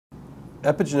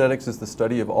Epigenetics is the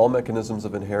study of all mechanisms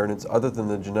of inheritance other than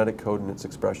the genetic code and its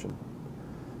expression.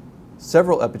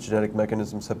 Several epigenetic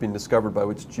mechanisms have been discovered by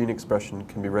which gene expression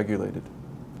can be regulated.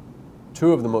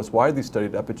 Two of the most widely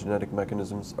studied epigenetic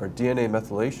mechanisms are DNA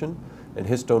methylation and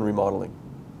histone remodeling.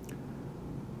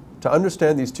 To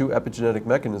understand these two epigenetic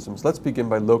mechanisms, let's begin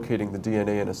by locating the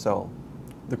DNA in a cell.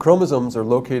 The chromosomes are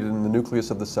located in the nucleus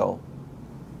of the cell.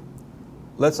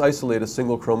 Let's isolate a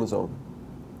single chromosome.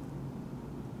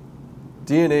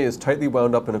 DNA is tightly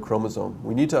wound up in a chromosome.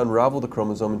 We need to unravel the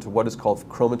chromosome into what is called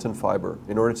chromatin fiber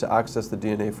in order to access the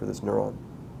DNA for this neuron.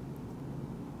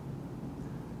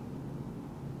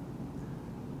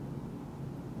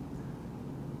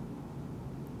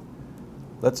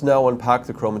 Let's now unpack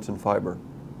the chromatin fiber.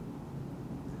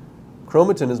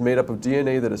 Chromatin is made up of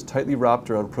DNA that is tightly wrapped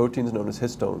around proteins known as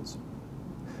histones.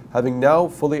 Having now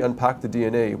fully unpacked the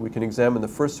DNA, we can examine the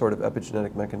first sort of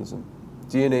epigenetic mechanism,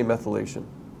 DNA methylation.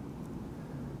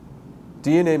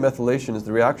 DNA methylation is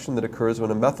the reaction that occurs when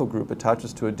a methyl group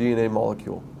attaches to a DNA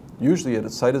molecule, usually at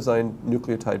its cytosine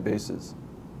nucleotide bases.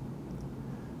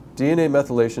 DNA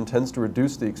methylation tends to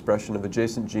reduce the expression of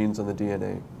adjacent genes on the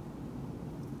DNA.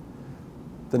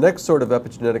 The next sort of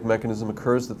epigenetic mechanism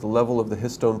occurs at the level of the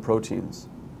histone proteins.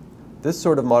 This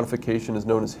sort of modification is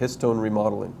known as histone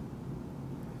remodeling.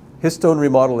 Histone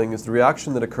remodeling is the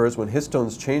reaction that occurs when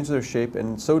histones change their shape and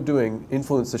in so doing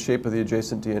influence the shape of the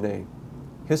adjacent DNA.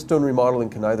 Histone remodeling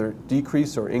can either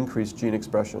decrease or increase gene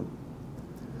expression.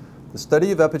 The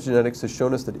study of epigenetics has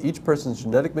shown us that each person's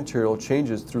genetic material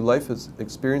changes through life as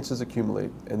experiences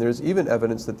accumulate, and there is even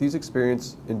evidence that these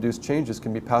experience-induced changes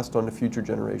can be passed on to future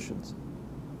generations.